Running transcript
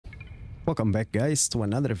Welcome back, guys, to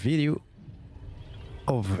another video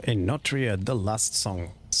of Enotria, the last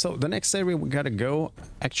song. So the next area we gotta go,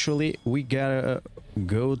 actually we gotta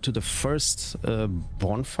go to the first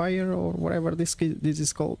bonfire or whatever this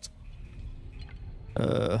is called.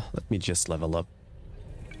 Let me just level up.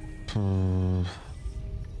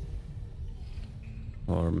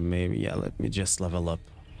 Or maybe, yeah, let me just level up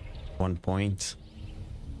 1 point.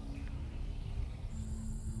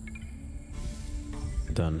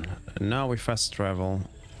 Done. Now we fast travel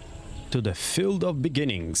to the Field of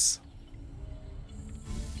Beginnings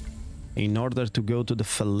in order to go to the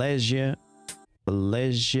Falagia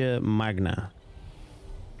Magna.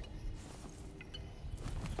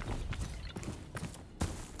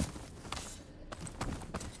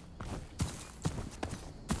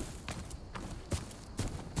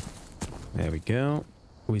 There we go.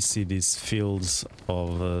 We see these fields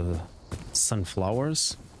of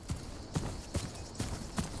sunflowers.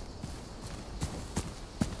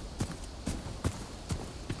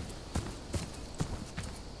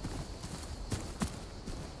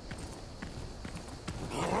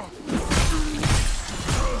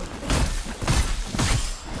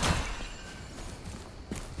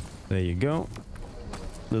 There you go.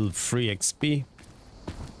 Little free XP.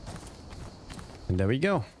 And there we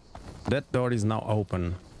go. That door is now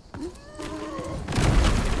open.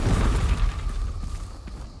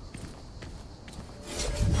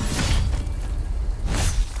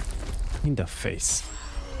 In the face.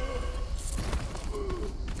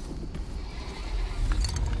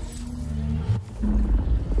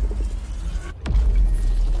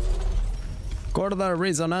 Corda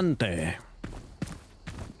Resonante.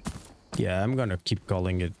 Yeah, I'm gonna keep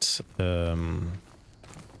calling it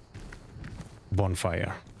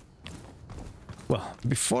bonfire. Well,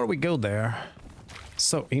 before we go there,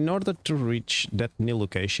 so in order to reach that new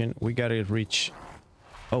location, we gotta reach...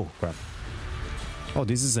 Oh, crap. Oh,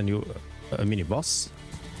 this is a new mini boss.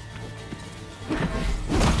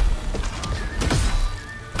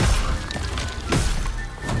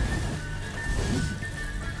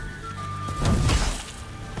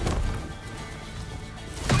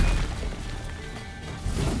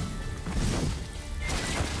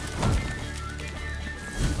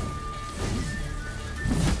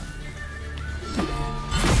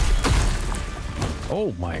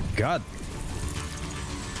 Oh my god.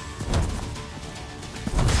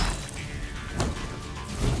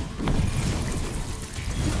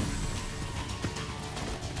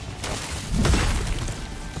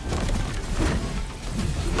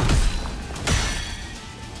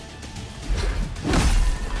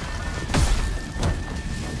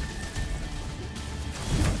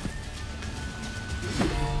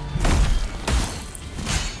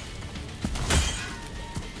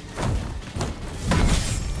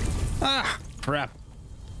 Ah, crap.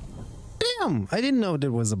 Damn, I didn't know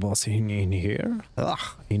there was a boss in here.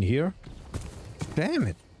 Ah, in here. Damn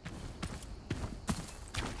it.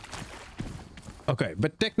 Okay,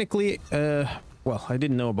 but technically, well, I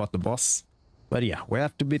didn't know about the boss. But yeah, we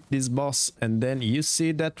have to beat this boss, and then you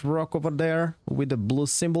see that rock over there with the blue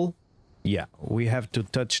symbol? Yeah, we have to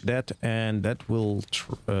touch that, and that will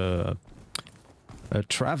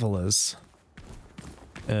travel us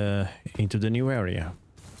into the new area.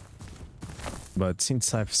 But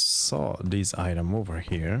since I've saw this item over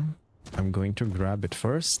here, I'm going to grab it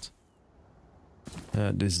first.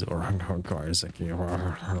 This door requires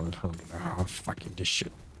fucking this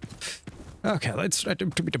shit. Okay, let's try to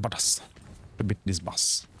beat the boss. To beat this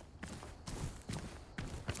boss.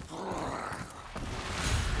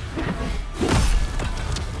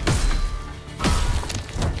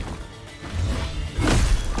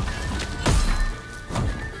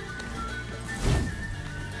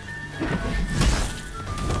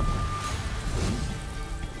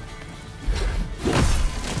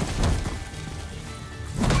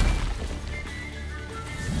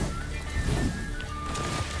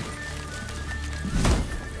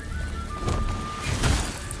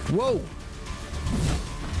 Whoa!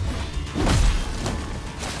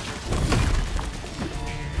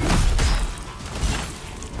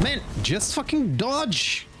 Man, just fucking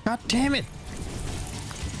dodge! God damn it!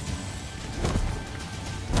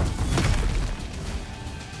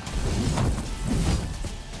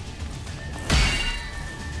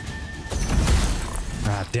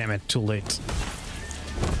 Ah, damn it, too late.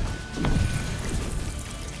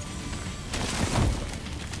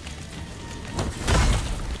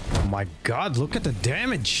 My god, look at the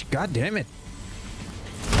damage. God damn it.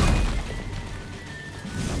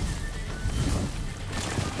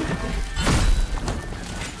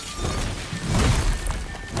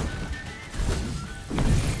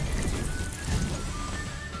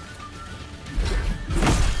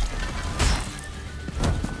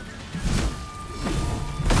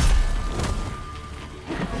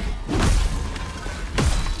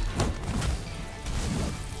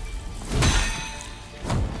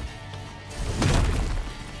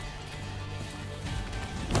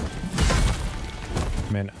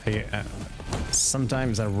 Man,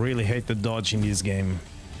 sometimes I really hate the dodge in this game.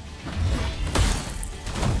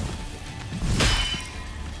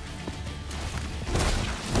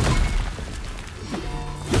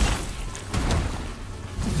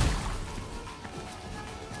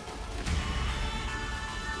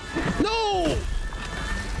 No!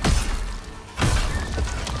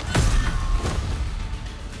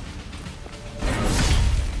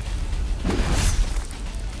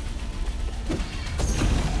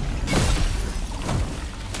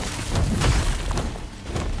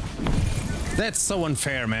 That's so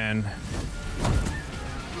unfair, man.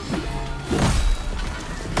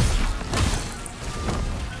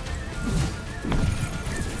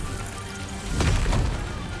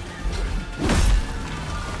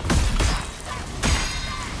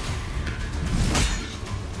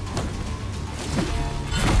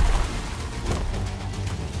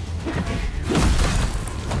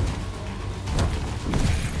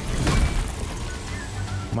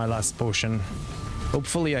 My last potion.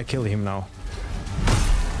 Hopefully I kill him now.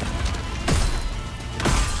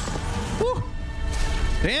 Woo!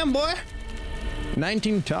 Damn, boy!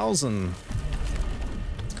 19,000.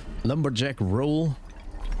 Lumberjack roll.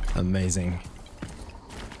 Amazing.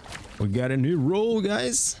 We got a new roll,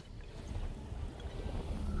 guys.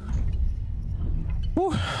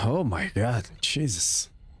 Woo. Oh my god, Jesus.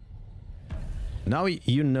 Now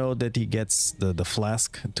you know that he gets the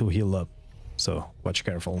flask to heal up. So watch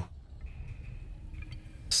careful.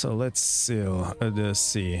 So let's see.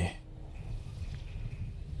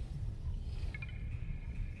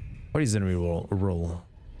 What is the new roll?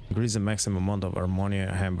 Increase the maximum amount of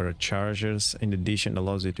Harmonia Hammer charges. In addition,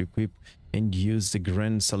 allows you to equip and use the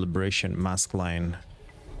Grand Celebration mask line.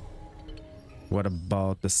 What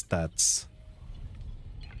about the stats?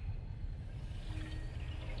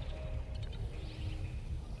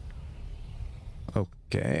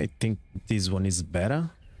 Okay, I think this one is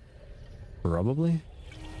better. Probably.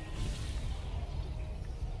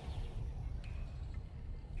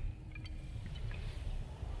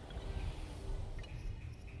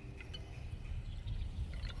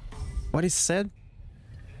 What is said?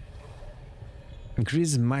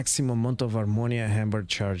 Increase maximum amount of Harmonia Hammer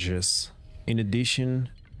charges. In addition,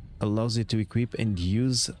 allows you to equip and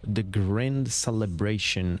use the Grand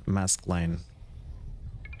Celebration mask line.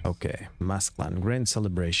 Okay, mask line, Grand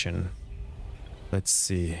Celebration. Let's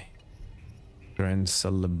see. Grand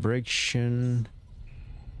Celebration.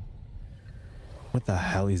 What the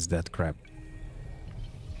hell is that crap?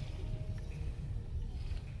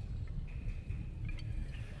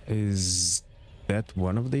 Is that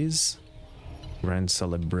one of these? Grand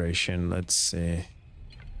Celebration, let's see.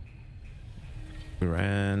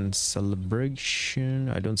 Grand Celebration,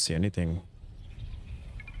 I don't see anything.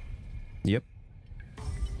 Yep.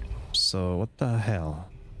 So what the hell?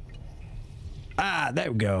 Ah,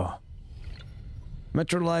 there we go.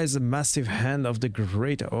 Materialize a massive hand of the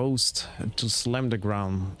great host to slam the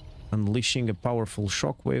ground, unleashing a powerful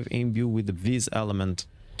shockwave imbued with the Viz element.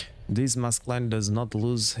 This mask line does not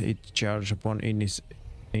lose its charge upon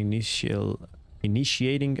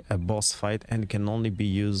initiating a boss fight and can only be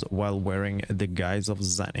used while wearing the guise of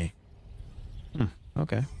Zani.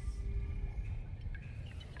 Okay.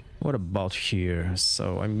 What about here?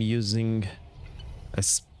 So I'm using a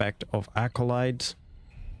spec of Acolyte.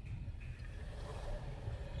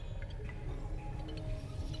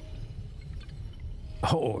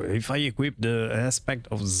 Oh, if I equip the aspect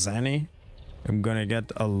of Zani, I'm gonna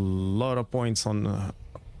get a lot of points on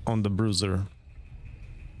the bruiser.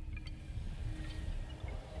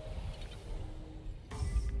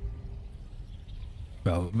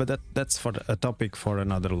 Well, but that's for a topic for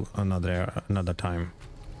another time.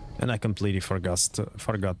 And I completely forgot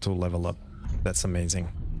to level up. That's amazing.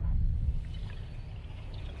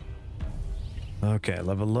 Okay,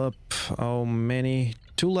 level up. How many?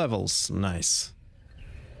 2 levels. Nice.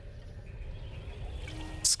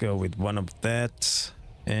 Let's go with one of that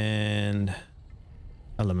and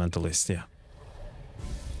Elementalist, yeah.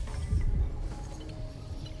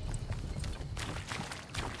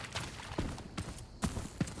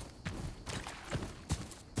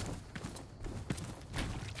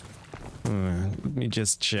 Let me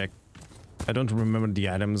just check. I don't remember the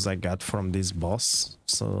items I got from this boss,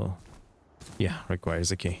 so yeah,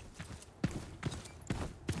 requires a key.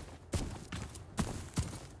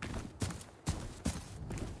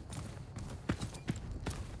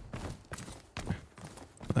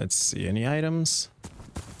 Let's see, any items?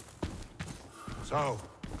 So,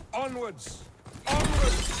 onwards!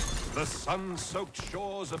 Onwards! The sun-soaked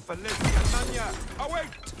shores of Felicianania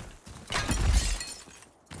await!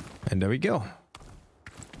 And there we go.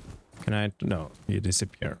 And I... No, you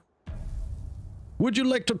disappear. Would you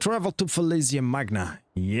like to travel to Falesia Magna?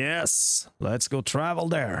 Yes, let's go travel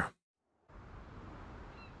there.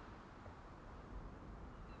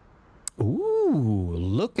 Ooh,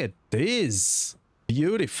 look at this.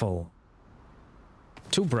 Beautiful.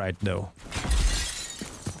 Too bright though.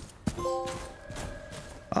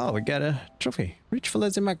 Oh, we got a trophy. Reach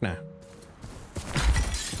Falesia Magna.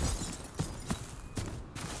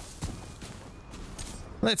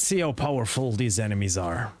 Let's see how powerful these enemies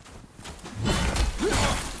are.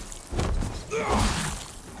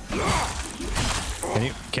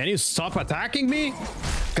 Can you stop attacking me?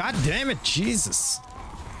 God damn it, Jesus.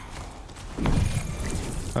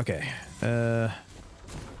 Okay.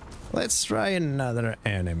 Let's try another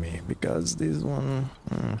enemy because this one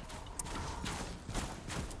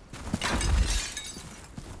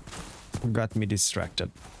got me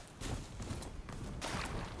distracted.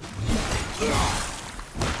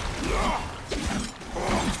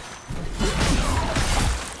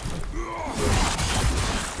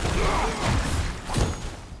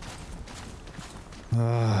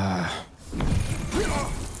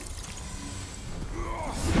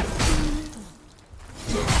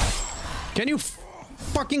 Can you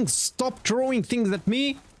fucking stop throwing things at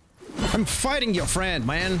me? I'm fighting your friend,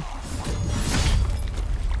 man.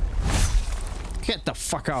 Get the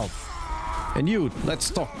fuck out. And you, let's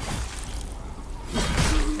stop.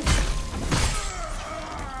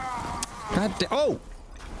 God damn. Oh!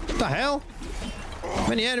 What the hell? How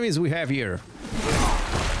many enemies we have here?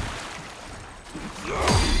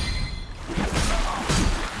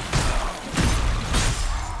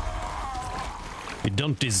 You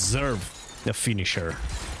don't deserve the finisher.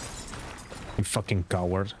 You fucking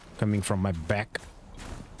coward. Coming from my back.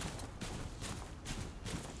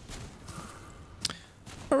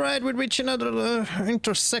 Alright, we reach another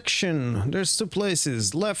intersection. There's two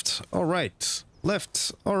places. Left or right?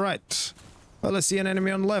 Left or right? Well, I see an enemy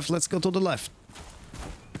on the left. Let's go to the left.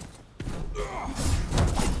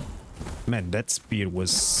 Man, that speed was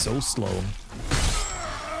so slow.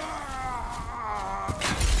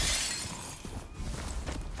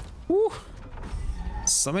 Woo!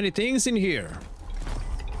 So many things in here.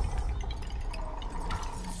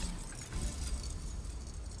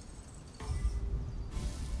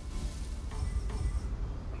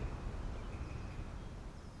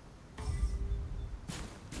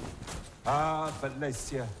 Ah,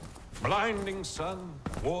 Falesia, blinding sun,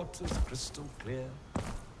 waters crystal clear.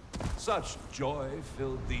 Such joy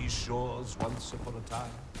filled these shores once upon a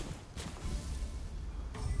time.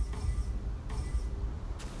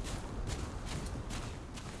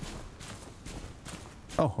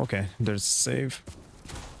 Oh, okay. There's save.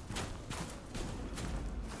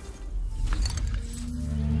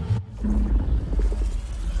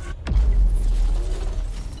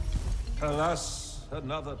 Alas,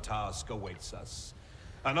 another task awaits us.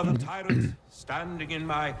 Another tyrant standing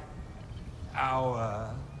in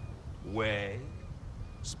our way.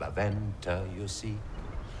 Spaventa, you seek,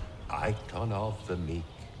 icon of the meek.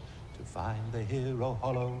 To find the hero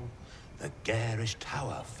hollow, the garish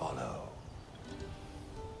tower follow.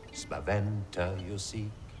 Spaventa, you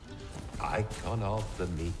seek, icon of the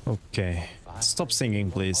meek. Okay. Stop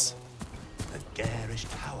singing, please. The garish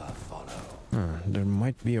tower follow. There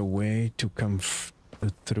might be a way to come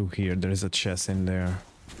through here. There is a chest in there.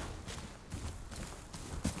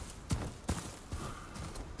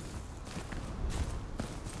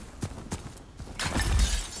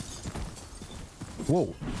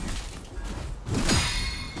 Whoa.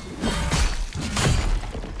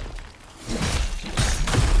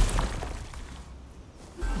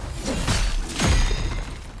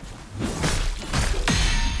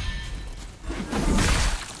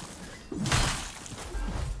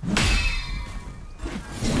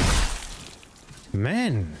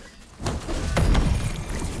 Man.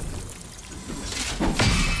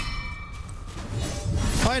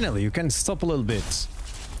 Finally, you can stop a little bit.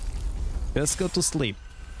 Let's go to sleep.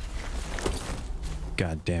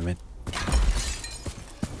 God damn it.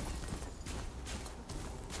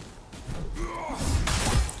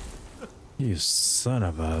 You son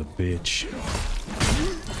of a bitch.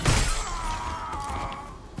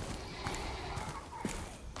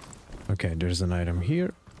 Okay, there's an item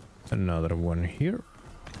here. Another one here.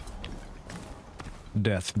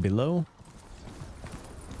 Death below.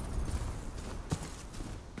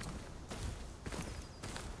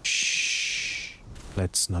 Shh.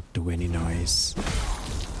 Let's not do any noise.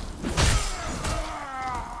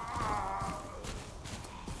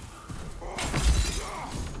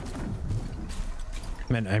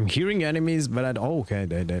 Man, I'm hearing enemies, but I... Oh, okay,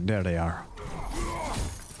 there they are.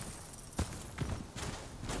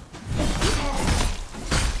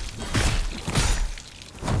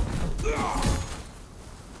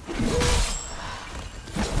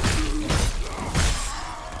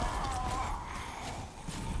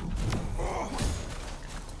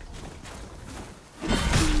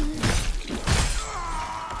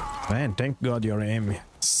 Man, thank God your aim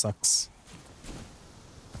sucks.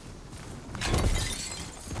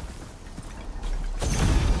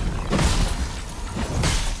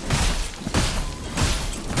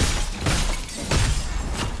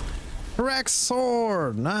 Rex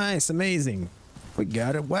sword! Nice, amazing. We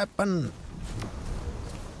got a weapon.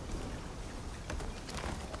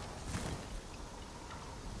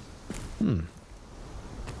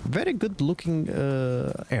 Very good looking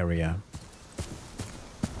area.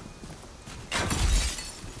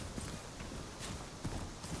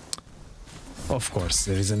 Of course,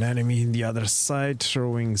 there is an enemy in the other side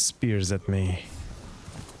throwing spears at me.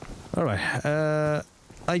 Alright,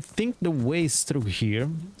 I think the way is through here,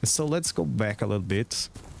 so let's go back a little bit.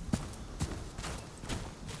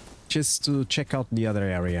 Just to check out the other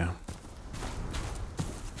area.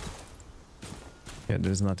 Yeah,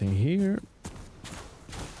 there's nothing here.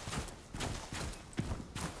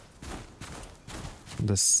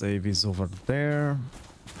 The save is over there.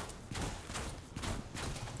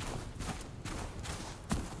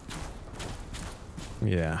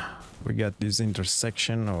 Yeah, we got this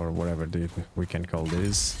intersection or whatever we can call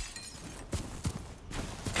this.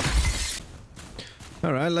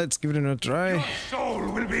 Alright, let's give it a try. Your soul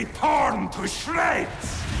will be torn to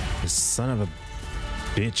shreds! The son of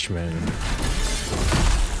a bitch, man.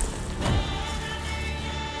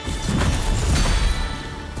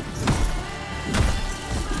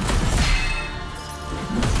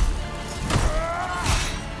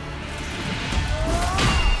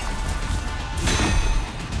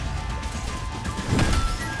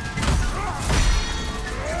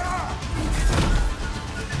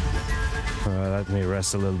 Let me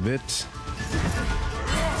rest a little bit.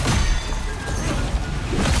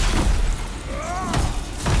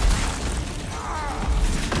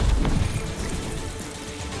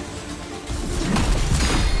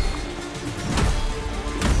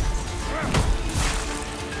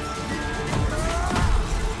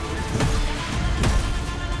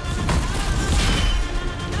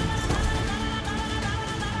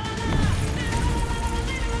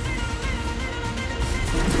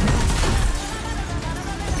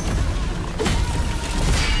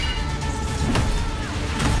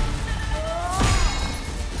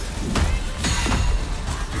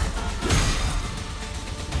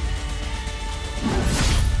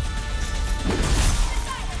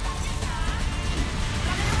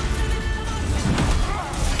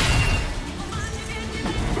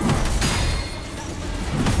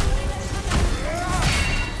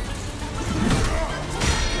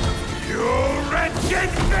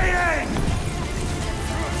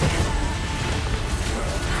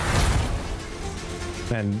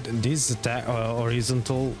 And this attack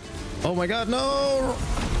horizontal. Oh my god, no!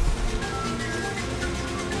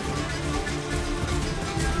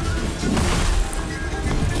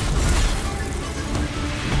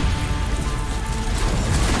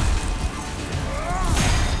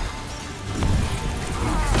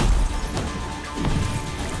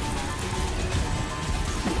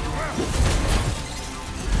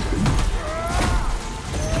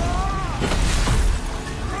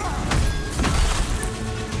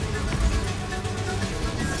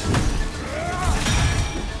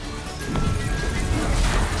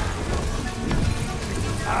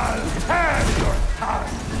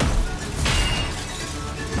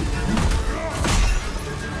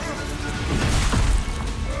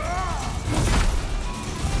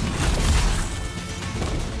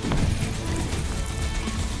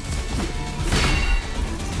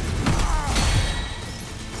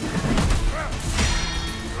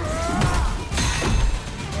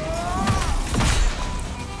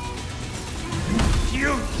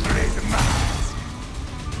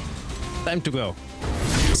 Time to go.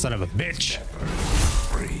 Son of a bitch.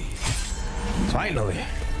 Finally.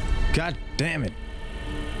 God damn it.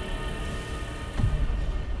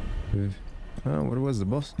 Oh, where was the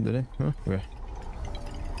boss? Did I? Huh? Okay.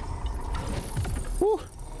 Woo.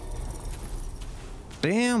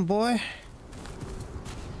 Damn, boy.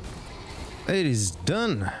 It is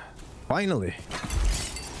done. Finally.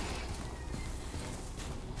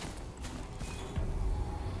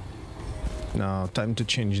 Now, time to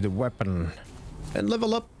change the weapon and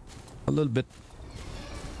level up a little bit.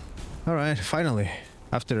 Alright, finally,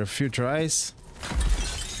 after a few tries.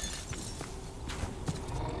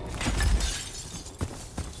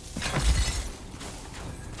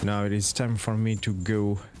 Now it is time for me to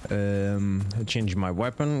go change my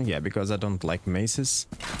weapon. Yeah, because I don't like maces.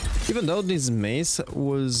 Even though this mace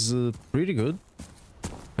was pretty good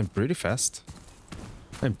and pretty fast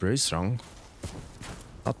and pretty strong.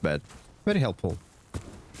 Not bad. Very helpful.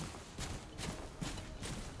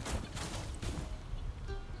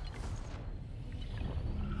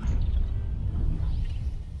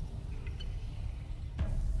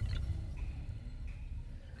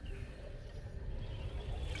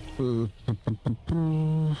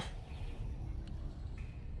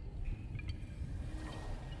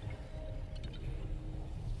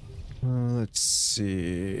 Let's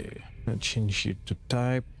see. I'll change it to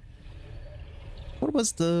type. What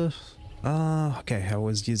was the... okay, I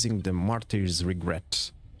was using the Martyr's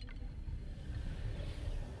Regret.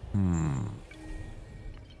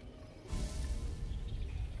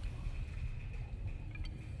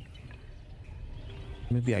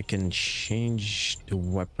 Maybe I can change the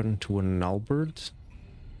weapon to an halberd.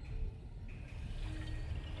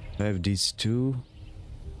 I have these two.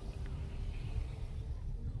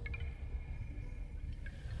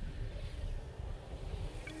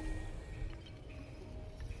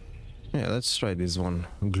 Yeah, let's try this one.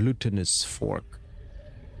 Glutinous fork.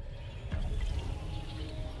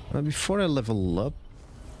 Before I level up,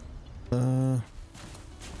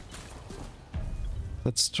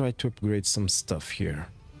 let's try to upgrade some stuff here.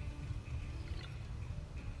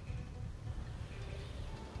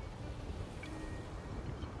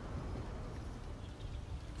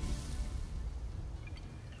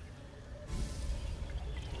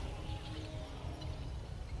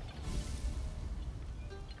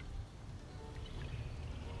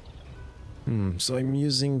 So I'm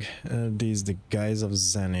using these, the Guise of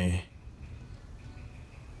Zane.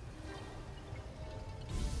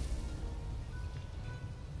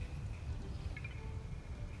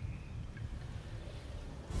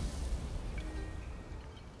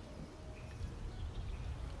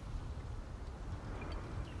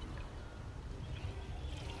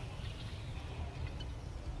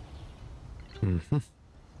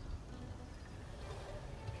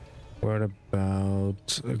 What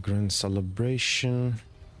about a grand celebration?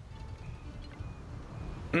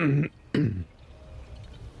 Well,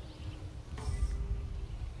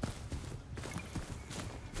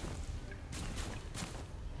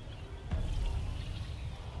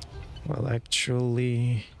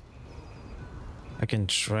 actually, I can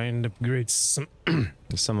try and upgrade some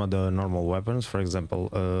some of the normal weapons. For example,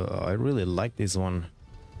 I really like this one,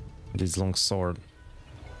 this long sword.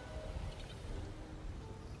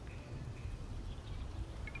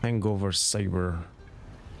 Hangover Saber.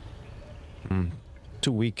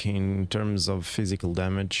 Too weak in terms of physical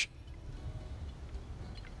damage.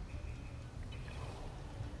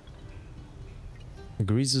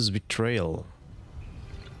 Grease's Betrayal.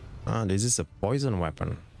 Ah, this is a poison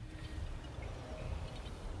weapon.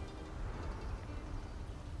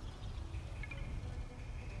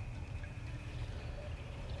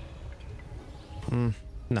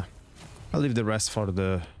 No, I'll leave the rest for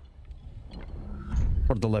the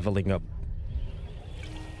leveling up.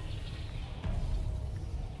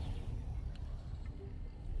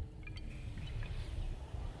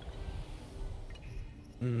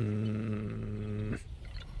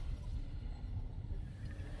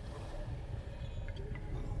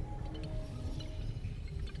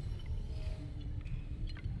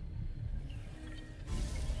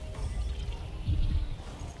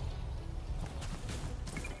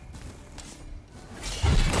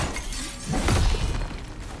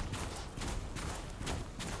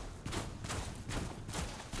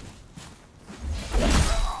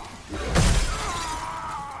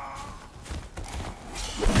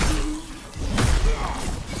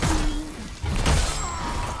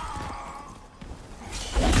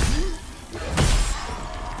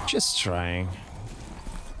 Just trying.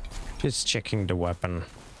 Just checking the weapon.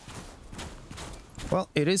 Well,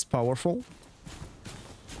 it is powerful.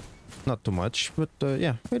 Not too much, but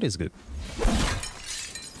yeah, it is good.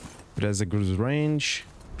 It has a good range.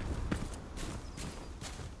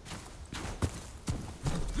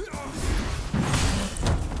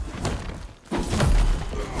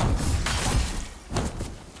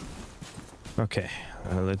 Okay,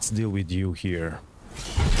 let's deal with you here.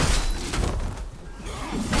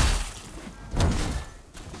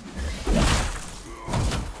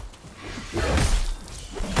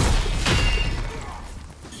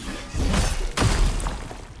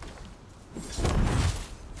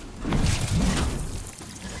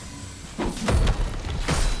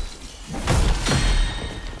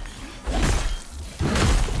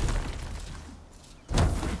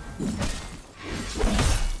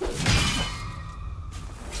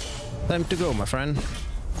 Time to go, my friend.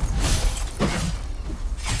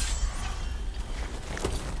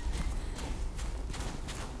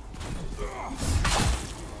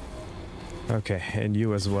 Okay, and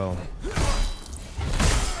you as well.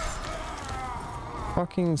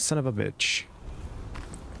 Fucking son of a bitch.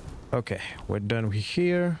 Okay, we're done with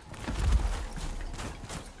here.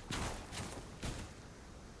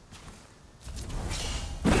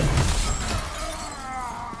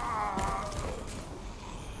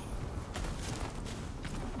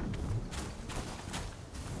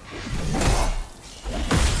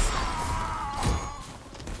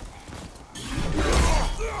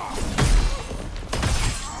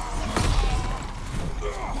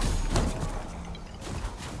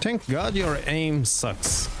 Thank God your aim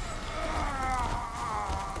sucks.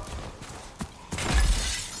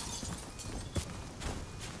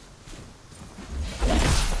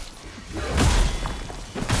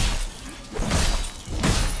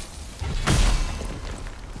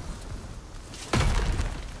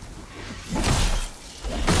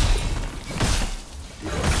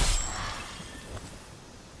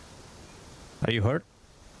 Are you hurt?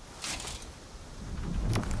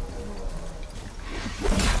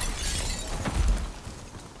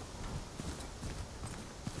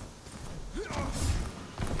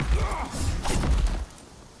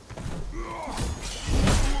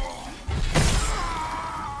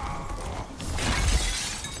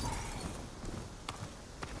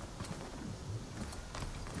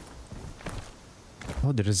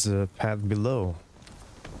 Oh, there is a path below.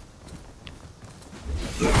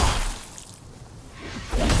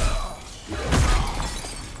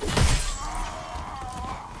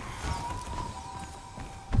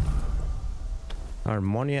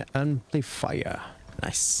 Harmonia amplifier.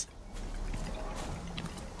 Nice.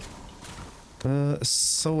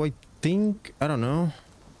 So I think, I don't know.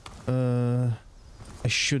 I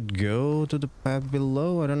should go to the path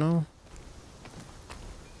below, I don't know.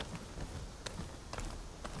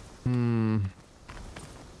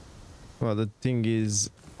 Well, the thing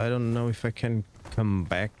is, I don't know if I can come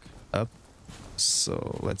back up.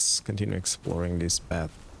 So let's continue exploring this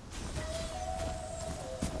path.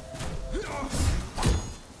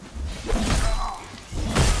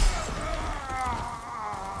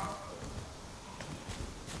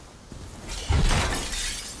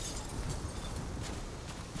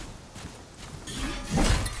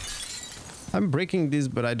 I'm breaking this,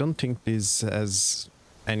 but I don't think this has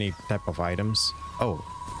any type of items. Oh.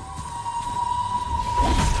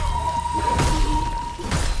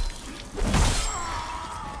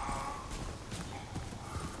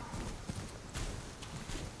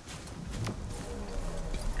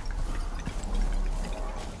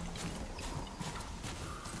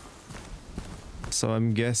 So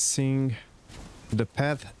I'm guessing the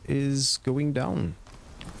path is going down.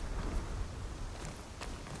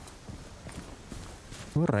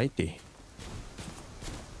 Alrighty.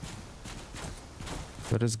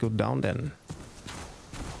 Let us go down then.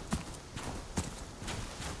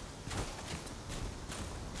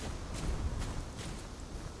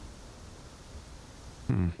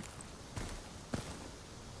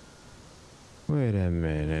 Wait a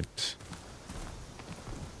minute.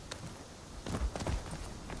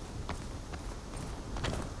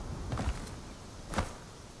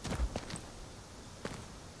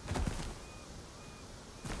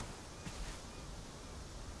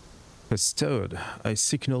 Bestowed. I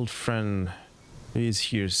signaled friend. He is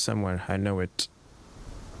here somewhere. I know it.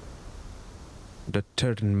 The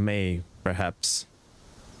third May, perhaps.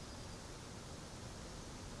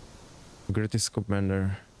 Greatest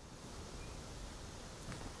commander.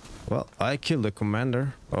 Well, I killed the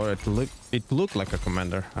commander, or it looked like a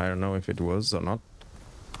commander. I don't know if it was or not.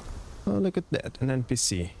 Oh, look at that, an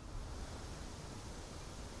NPC.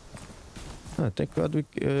 Oh, thank God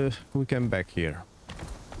we came back here.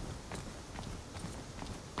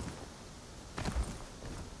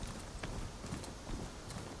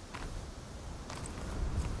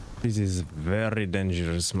 This is very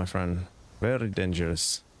dangerous, my friend. Very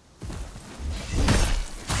dangerous.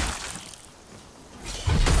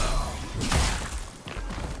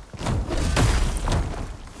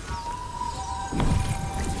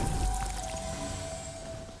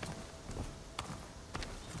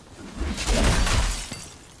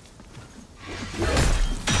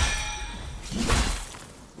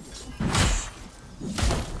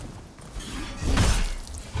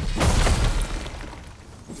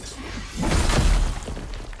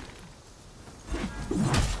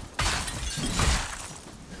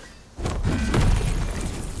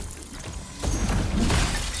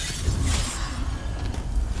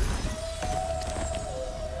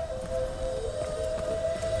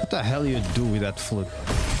 What the hell you do with that flute?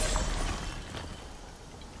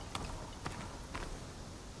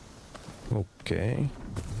 Okay.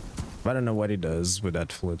 I don't know what he does with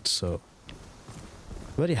that flute, so...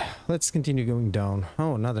 But yeah, let's continue going down.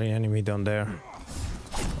 Oh, another enemy down there.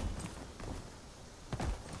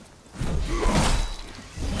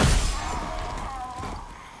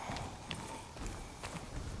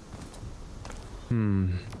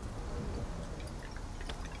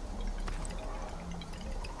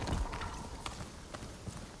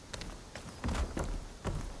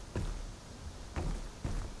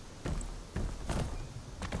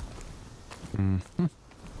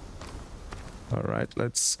 Alright,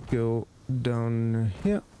 let's go down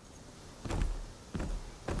here.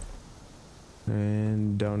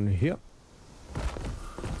 And down here.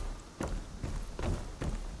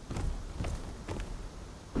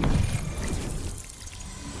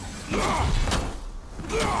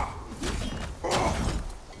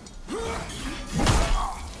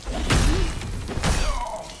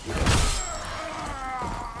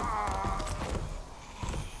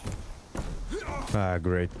 Ah,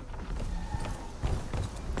 great.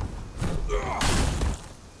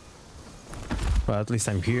 Well, at least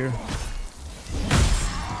I'm here.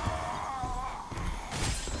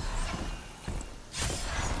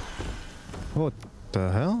 What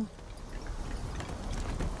the hell?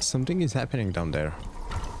 Something is happening down there.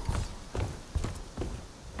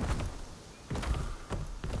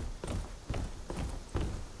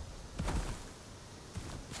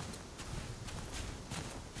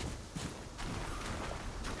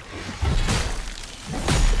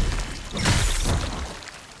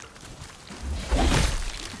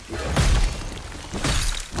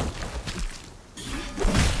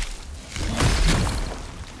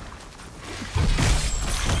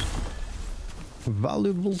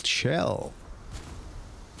 Valuable shell.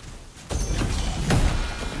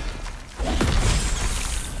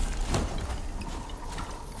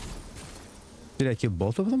 Did I kill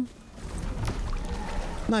both of them?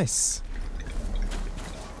 Nice.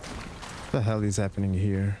 What the hell is happening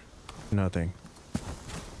here? Nothing.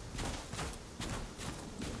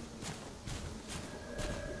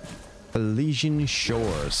 Elysian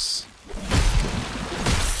Shores.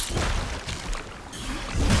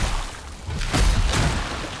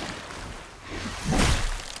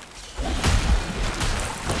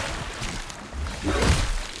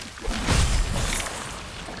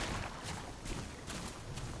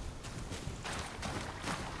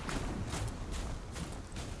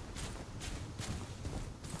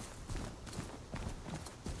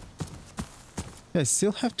 I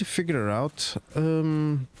still have to figure it out.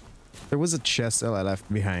 There was a chest that I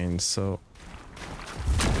left behind, so...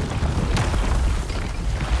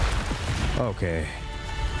 Okay.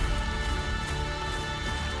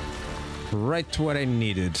 Right what I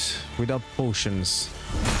needed, without potions.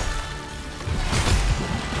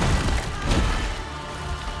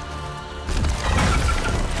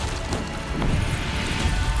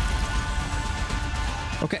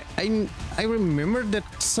 Okay, I remember that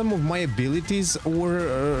some of my abilities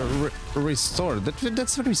were restored.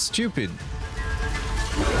 That's very stupid.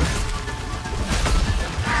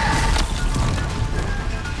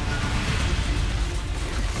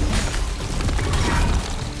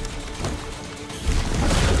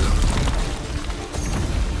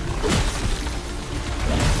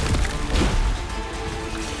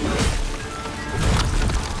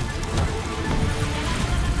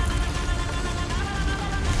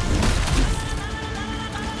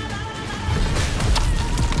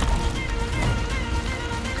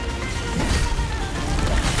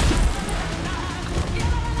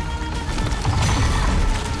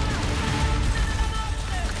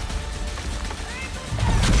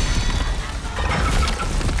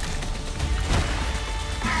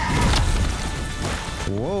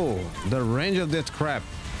 Whoa, the range of that crap.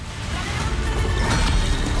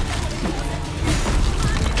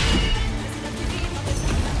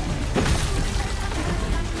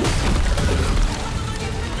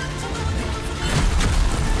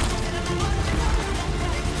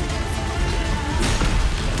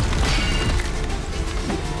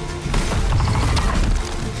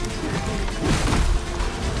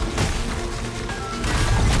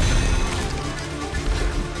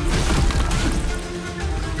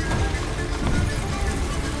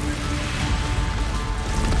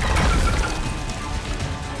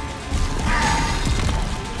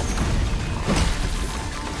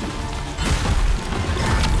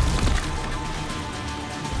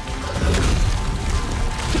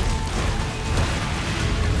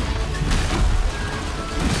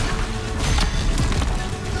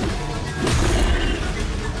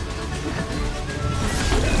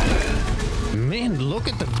 Look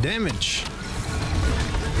at the damage.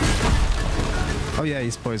 Oh yeah,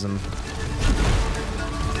 he's poisoned.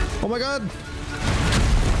 Oh my god.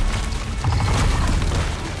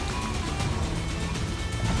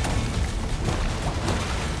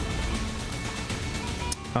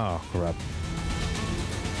 Oh crap.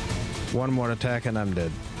 One more attack and I'm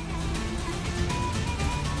dead.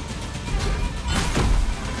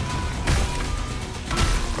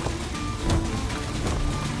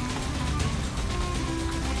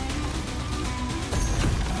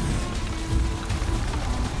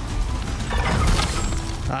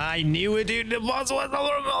 I knew it, dude. The boss was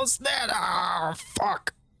almost dead. Ah,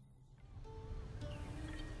 fuck.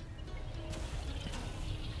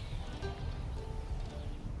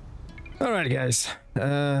 All right, guys.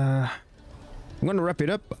 I'm gonna wrap it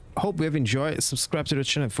up. Hope you have enjoyed. Subscribe to the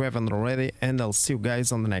channel if you haven't already, and I'll see you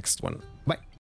guys on the next one. Bye.